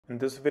In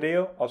this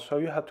video, I'll show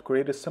you how to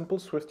create a simple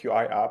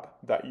SwiftUI app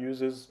that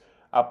uses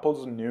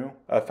Apple's new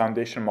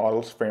foundation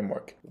models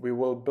framework. We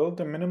will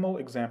build a minimal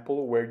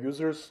example where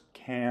users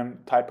can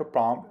type a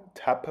prompt,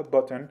 tap a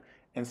button,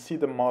 and see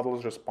the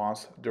model's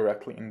response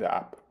directly in the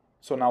app.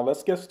 So now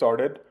let's get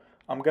started.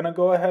 I'm gonna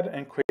go ahead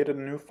and create a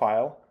new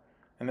file,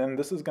 and then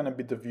this is gonna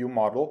be the view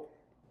model.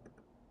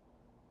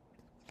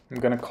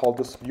 I'm gonna call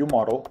this view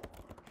model.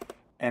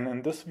 And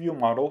in this view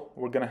model,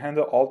 we're gonna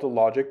handle all the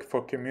logic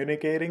for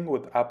communicating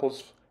with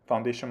Apple's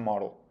foundation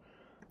model.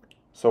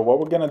 So what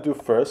we're gonna do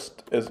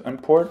first is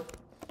import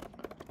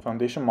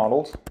foundation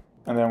models,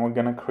 and then we're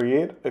gonna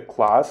create a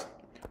class.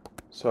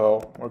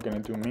 So we're gonna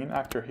do main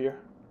actor here,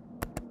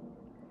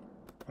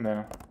 and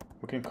then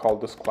we can call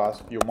this class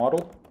view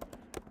model,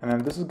 and then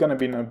this is gonna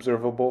be an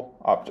observable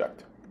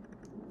object.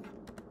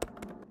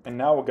 And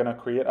now we're gonna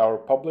create our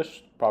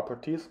published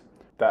properties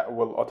that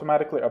will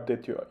automatically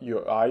update your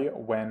UI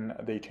when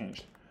they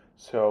change.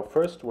 So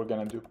first we're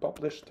gonna do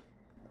published,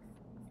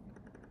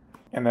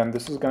 and then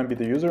this is gonna be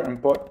the user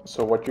input,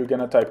 so what you're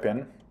gonna type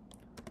in,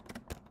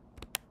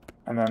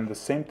 and then the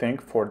same thing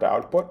for the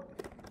output.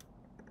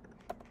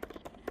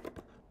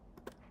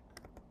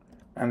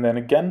 And then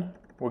again,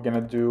 we're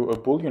gonna do a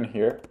boolean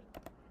here,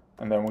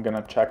 and then we're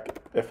gonna check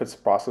if it's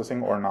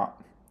processing or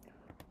not.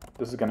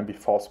 This is gonna be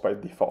false by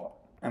default.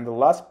 And the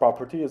last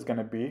property is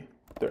gonna be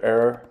the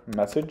error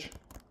message,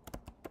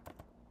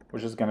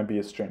 which is gonna be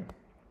a string.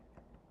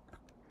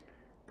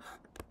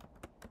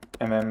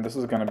 And then this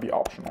is gonna be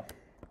optional.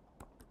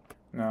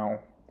 Now,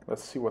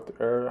 let's see what the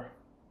error,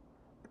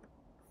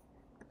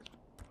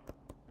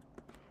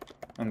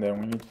 and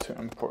then we need to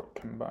import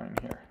combine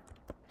here.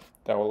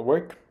 That will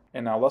work.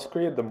 And now let's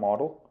create the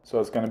model. So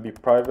it's gonna be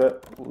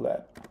private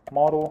let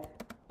model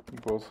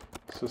equals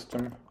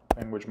system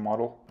language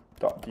model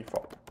dot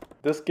default.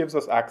 This gives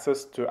us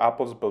access to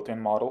Apple's built-in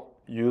model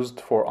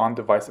used for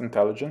on-device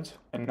intelligence.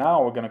 And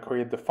now we're gonna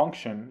create the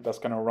function that's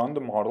gonna run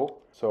the model.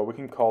 So we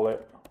can call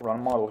it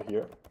run model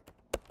here.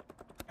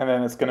 And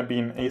then it's gonna be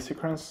an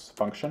asynchronous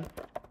function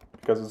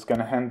because it's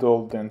gonna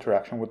handle the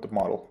interaction with the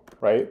model,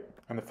 right?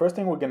 And the first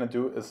thing we're gonna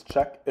do is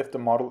check if the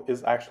model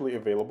is actually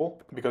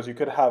available, because you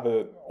could have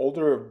an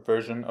older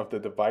version of the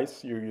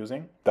device you're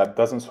using that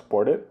doesn't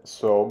support it.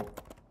 So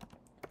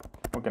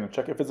we're gonna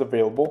check if it's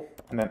available,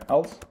 and then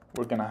else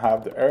we're gonna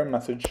have the error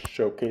message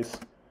showcase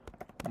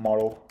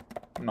model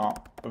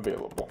not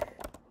available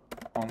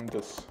on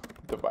this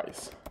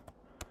device.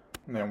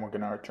 And then we're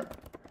gonna return.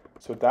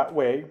 So that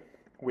way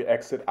we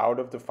exit out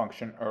of the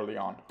function early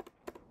on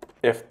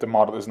if the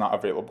model is not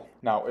available.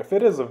 Now, if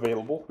it is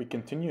available, we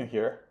continue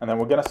here, and then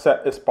we're gonna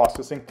set its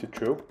processing to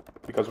true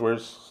because we're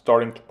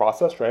starting to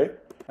process, right?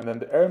 And then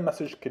the error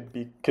message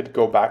could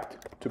go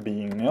back to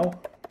being nil.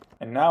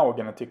 And now we're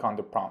gonna take on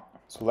the prompt.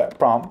 So let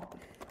prompt,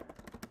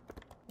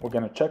 we're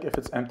gonna check if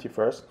it's empty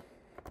first.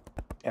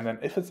 And then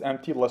if it's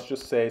empty, let's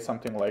just say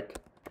something like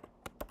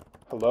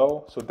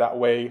hello. So that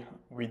way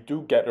we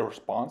do get a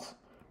response.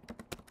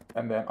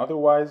 And then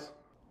otherwise,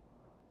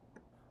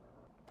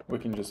 we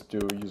can just do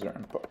user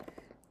input.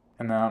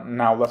 And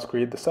now let's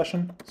create the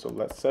session. So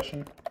let's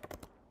session.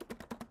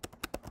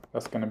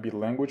 That's gonna be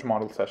language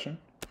model session.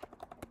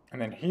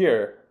 And then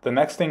here, the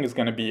next thing is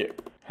gonna be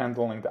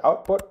handling the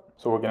output.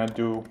 So we're gonna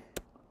do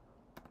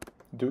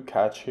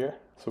catch here,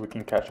 so we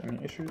can catch any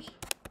issues.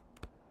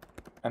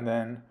 And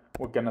then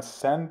we're gonna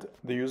send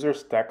the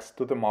user's text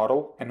to the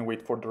model and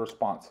wait for the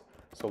response.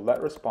 So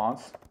let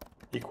response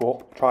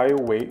equal try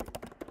await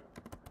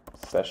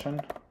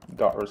session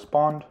dot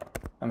respond,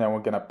 and then we're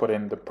gonna put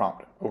in the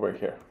prompt over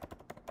here.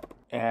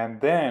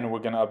 And then we're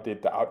gonna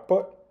update the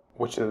output,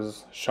 which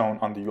is shown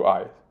on the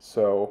UI.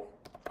 So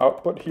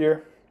output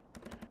here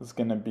is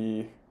gonna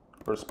be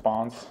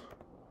response,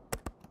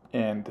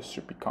 and this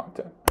should be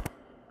content.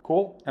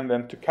 Cool. And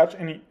then to catch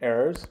any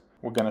errors,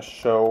 we're gonna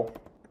show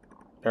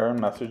error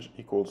message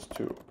equals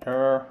to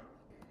error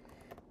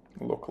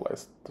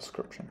localized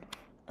description.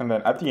 And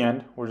then at the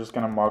end, we're just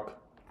gonna mark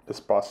this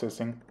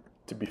processing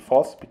to be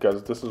false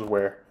because this is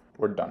where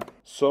we're done.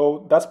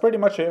 So that's pretty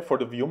much it for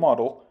the view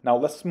model. Now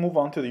let's move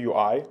on to the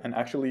UI and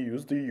actually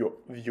use the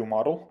view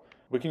model.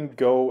 We can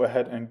go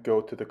ahead and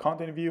go to the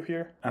content view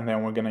here, and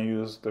then we're gonna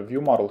use the view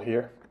model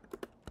here.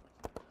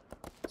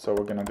 So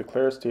we're gonna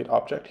declare a state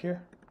object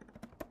here,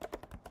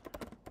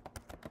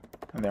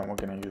 and then we're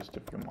gonna use the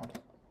view model.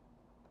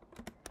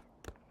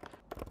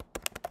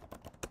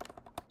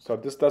 So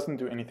this doesn't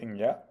do anything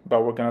yet,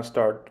 but we're gonna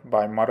start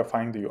by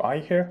modifying the UI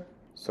here.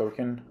 So we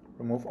can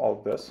remove all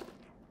of this,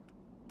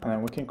 and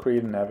then we can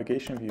create a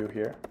navigation view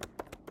here,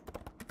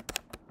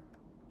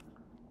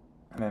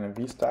 and then a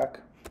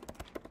VStack.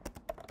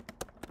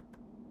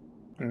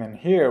 And then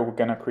here we're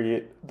gonna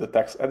create the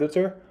text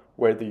editor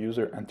where the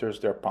user enters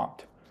their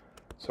prompt.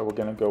 So we're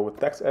gonna go with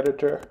text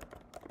editor,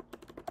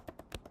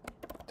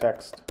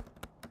 text,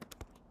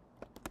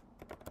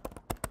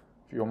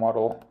 view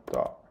model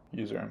dot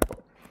user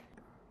input.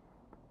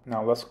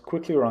 Now let's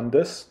quickly run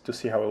this to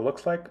see how it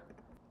looks like.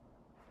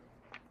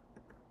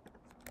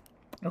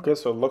 Okay,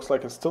 so it looks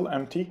like it's still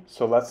empty.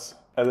 So let's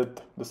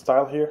edit the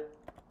style here.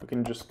 we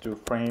can just do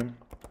frame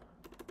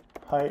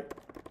height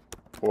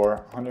for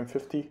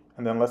 150,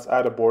 and then let's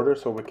add a border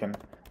so we can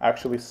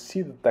actually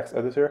see the text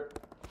editor.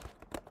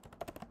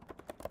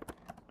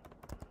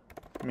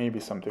 Maybe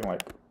something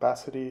like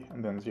opacity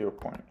and then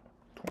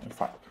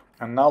 0.25.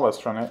 And now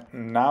let's run it.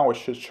 Now it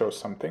should show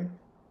something.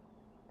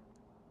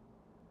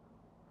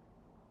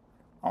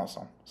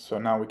 Awesome. So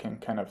now we can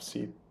kind of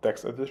see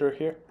text editor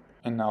here.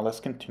 And now let's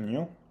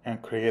continue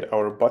and create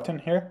our button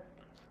here.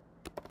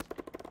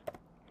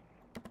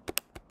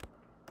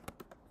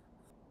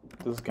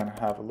 This is gonna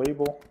have a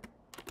label.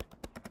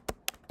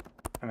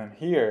 And then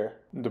here,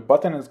 the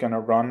button is gonna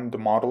run the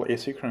model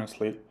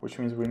asynchronously, which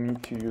means we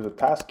need to use a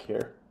task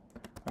here.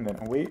 And then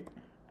await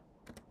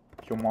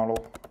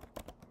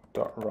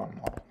viewModel.run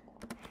model.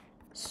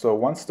 So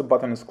once the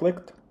button is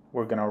clicked,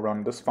 we're gonna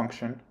run this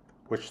function,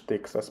 which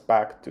takes us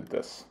back to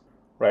this,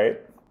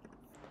 right?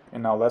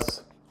 And now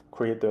let's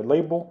create the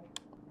label.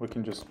 We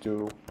can just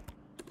do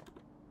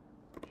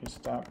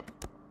tab.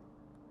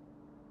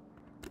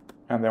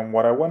 And then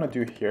what I want to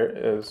do here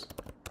is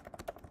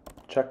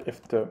check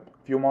if the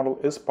view model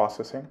is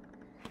processing.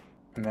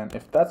 And then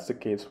if that's the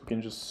case, we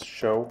can just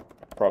show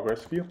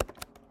progress view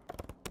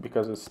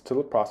because it's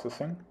still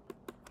processing.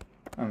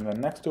 And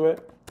then next to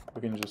it,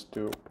 we can just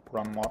do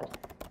run model.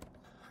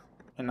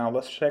 And now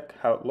let's check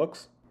how it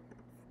looks.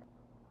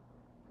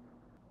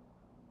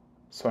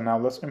 So now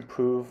let's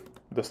improve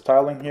the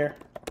styling here.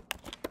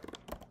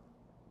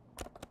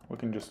 We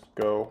can just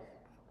go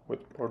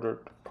with bordered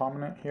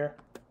prominent here.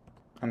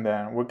 And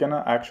then we're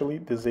gonna actually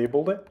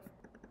disable it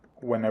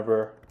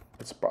whenever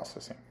it's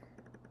processing.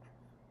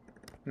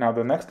 Now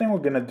the next thing we're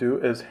gonna do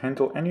is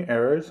handle any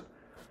errors.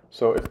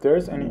 So if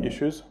there's any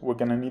issues, we're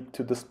gonna need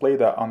to display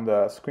that on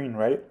the screen,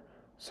 right?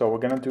 So we're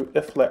gonna do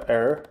if let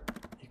error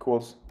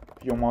equals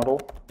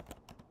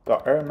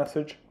viewModel.error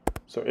message.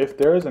 So if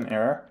there is an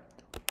error,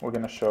 we're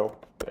gonna show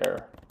the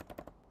error.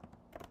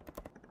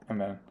 And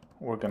then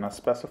we're gonna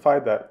specify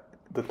that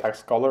the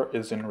text color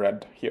is in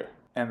red here.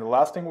 And the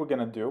last thing we're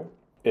gonna do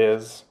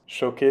is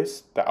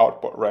showcase the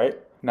output, right?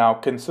 Now,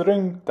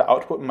 considering the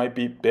output might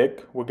be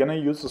big, we're gonna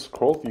use the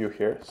scroll view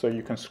here. So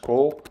you can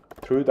scroll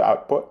through the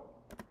output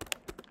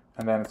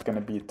and then it's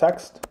gonna be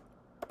text.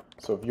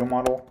 So view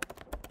model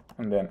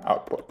and then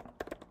output.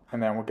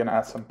 And then we're gonna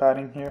add some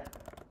padding here.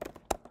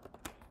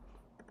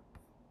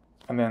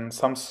 And then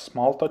some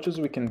small touches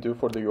we can do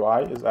for the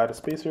UI is add a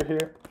spacer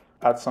here,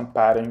 add some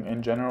padding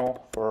in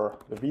general for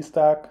the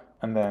VStack,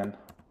 and then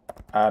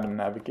add a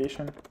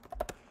navigation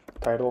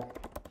title.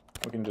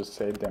 We can just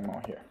say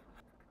demo here.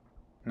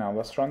 Now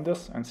let's run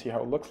this and see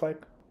how it looks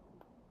like.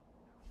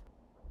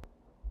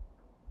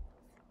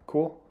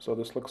 Cool, so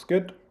this looks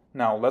good.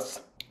 Now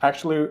let's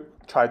actually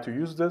try to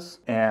use this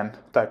and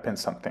type in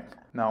something.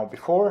 Now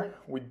before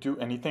we do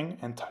anything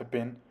and type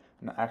in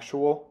an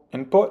actual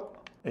input,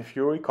 if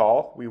you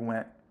recall, we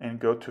went and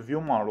go to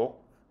view model.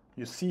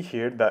 You see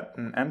here that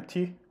an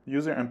empty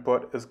user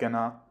input is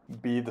gonna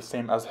be the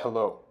same as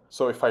hello.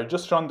 So if I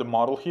just run the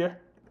model here,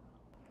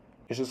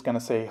 it's just gonna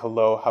say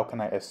hello, how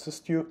can I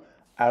assist you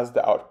as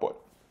the output.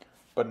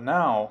 But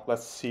now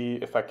let's see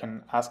if I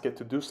can ask it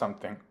to do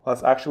something.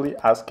 Let's actually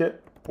ask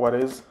it what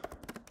is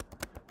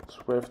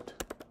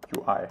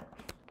SwiftUI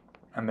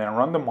and then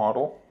run the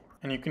model.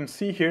 And you can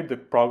see here the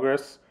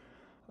progress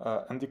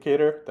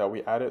indicator that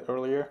we added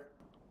earlier.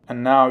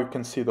 And now you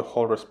can see the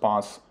whole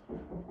response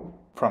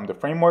from the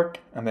framework,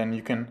 and then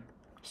you can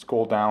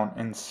scroll down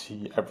and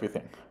see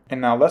everything.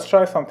 And now let's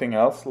try something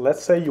else.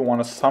 Let's say you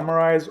want to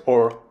summarize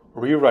or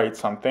rewrite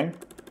something.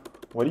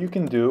 What you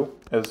can do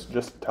is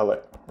just tell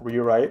it,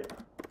 rewrite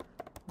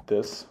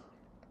this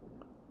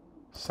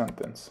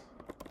sentence.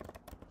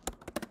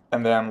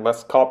 And then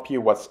let's copy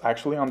what's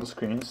actually on the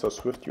screen. So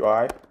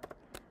SwiftUI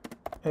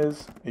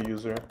is a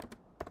user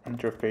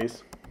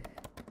interface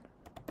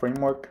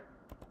framework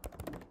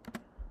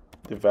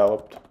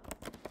developed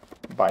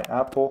by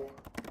Apple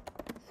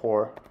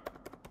for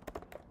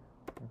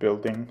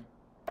building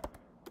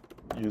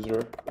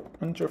user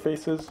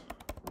interfaces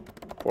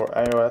for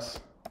iOS,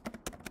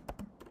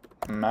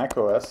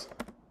 macOS,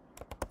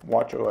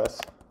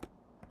 watchOS,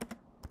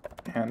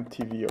 and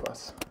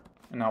tvOS.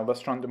 And now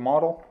let's run the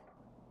model.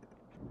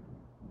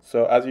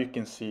 So as you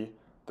can see,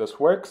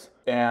 this works.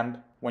 And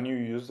when you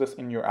use this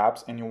in your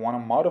apps and you want to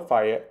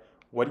modify it,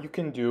 what you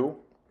can do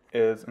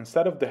is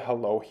instead of the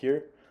hello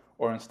here,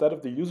 or instead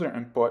of the user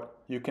input,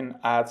 you can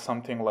add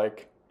something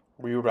like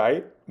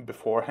rewrite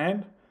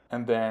beforehand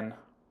and then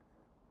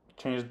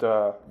change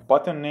the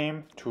button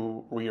name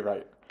to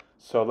rewrite.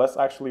 So let's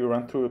actually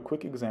run through a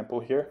quick example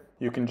here.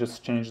 You can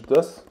just change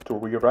this to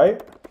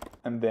rewrite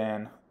and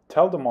then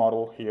tell the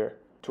model here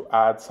to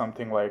add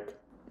something like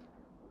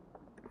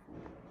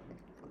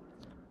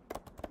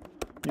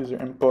user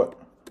input.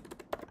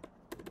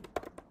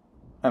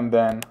 And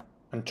then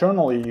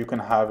internally, you can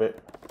have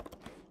it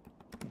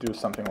do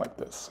something like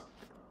this.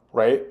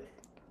 Right?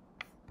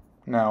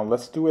 Now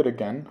let's do it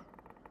again.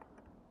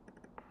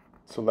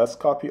 So let's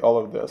copy all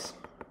of this.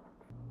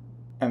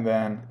 And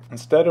then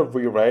instead of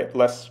rewrite,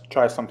 let's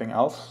try something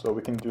else. So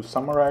we can do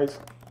summarize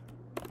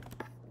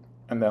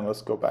And then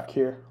let's go back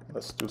here.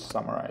 Let's do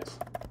summarize.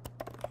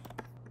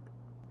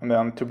 And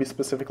then to be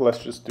specific,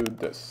 let's just do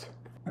this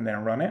and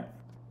then run it.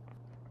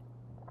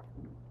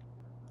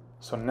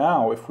 So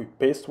now if we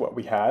paste what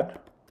we had,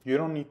 you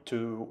don't need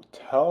to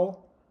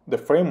tell the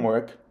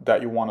framework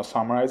that you want to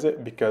summarize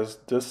it because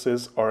this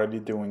is already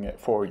doing it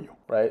for you,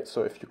 right?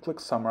 So if you click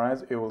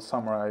summarize, it will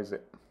summarize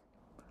it.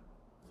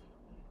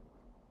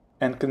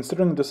 And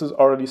considering this is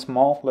already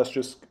small, let's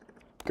just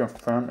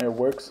confirm it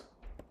works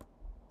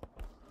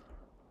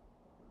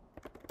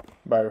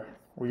by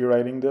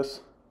rewriting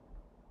this.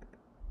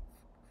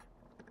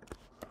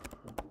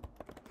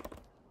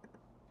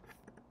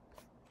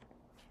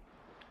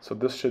 So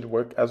this should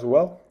work as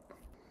well.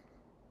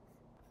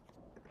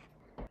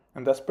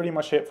 And that's pretty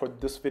much it for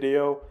this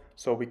video.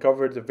 So we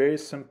covered a very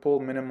simple,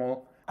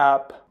 minimal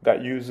app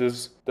that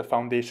uses the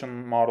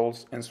foundation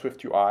models in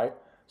SwiftUI.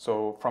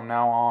 So from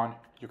now on,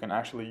 you can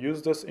actually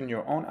use this in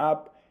your own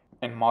app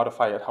and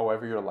modify it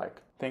however you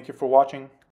like. Thank you for watching.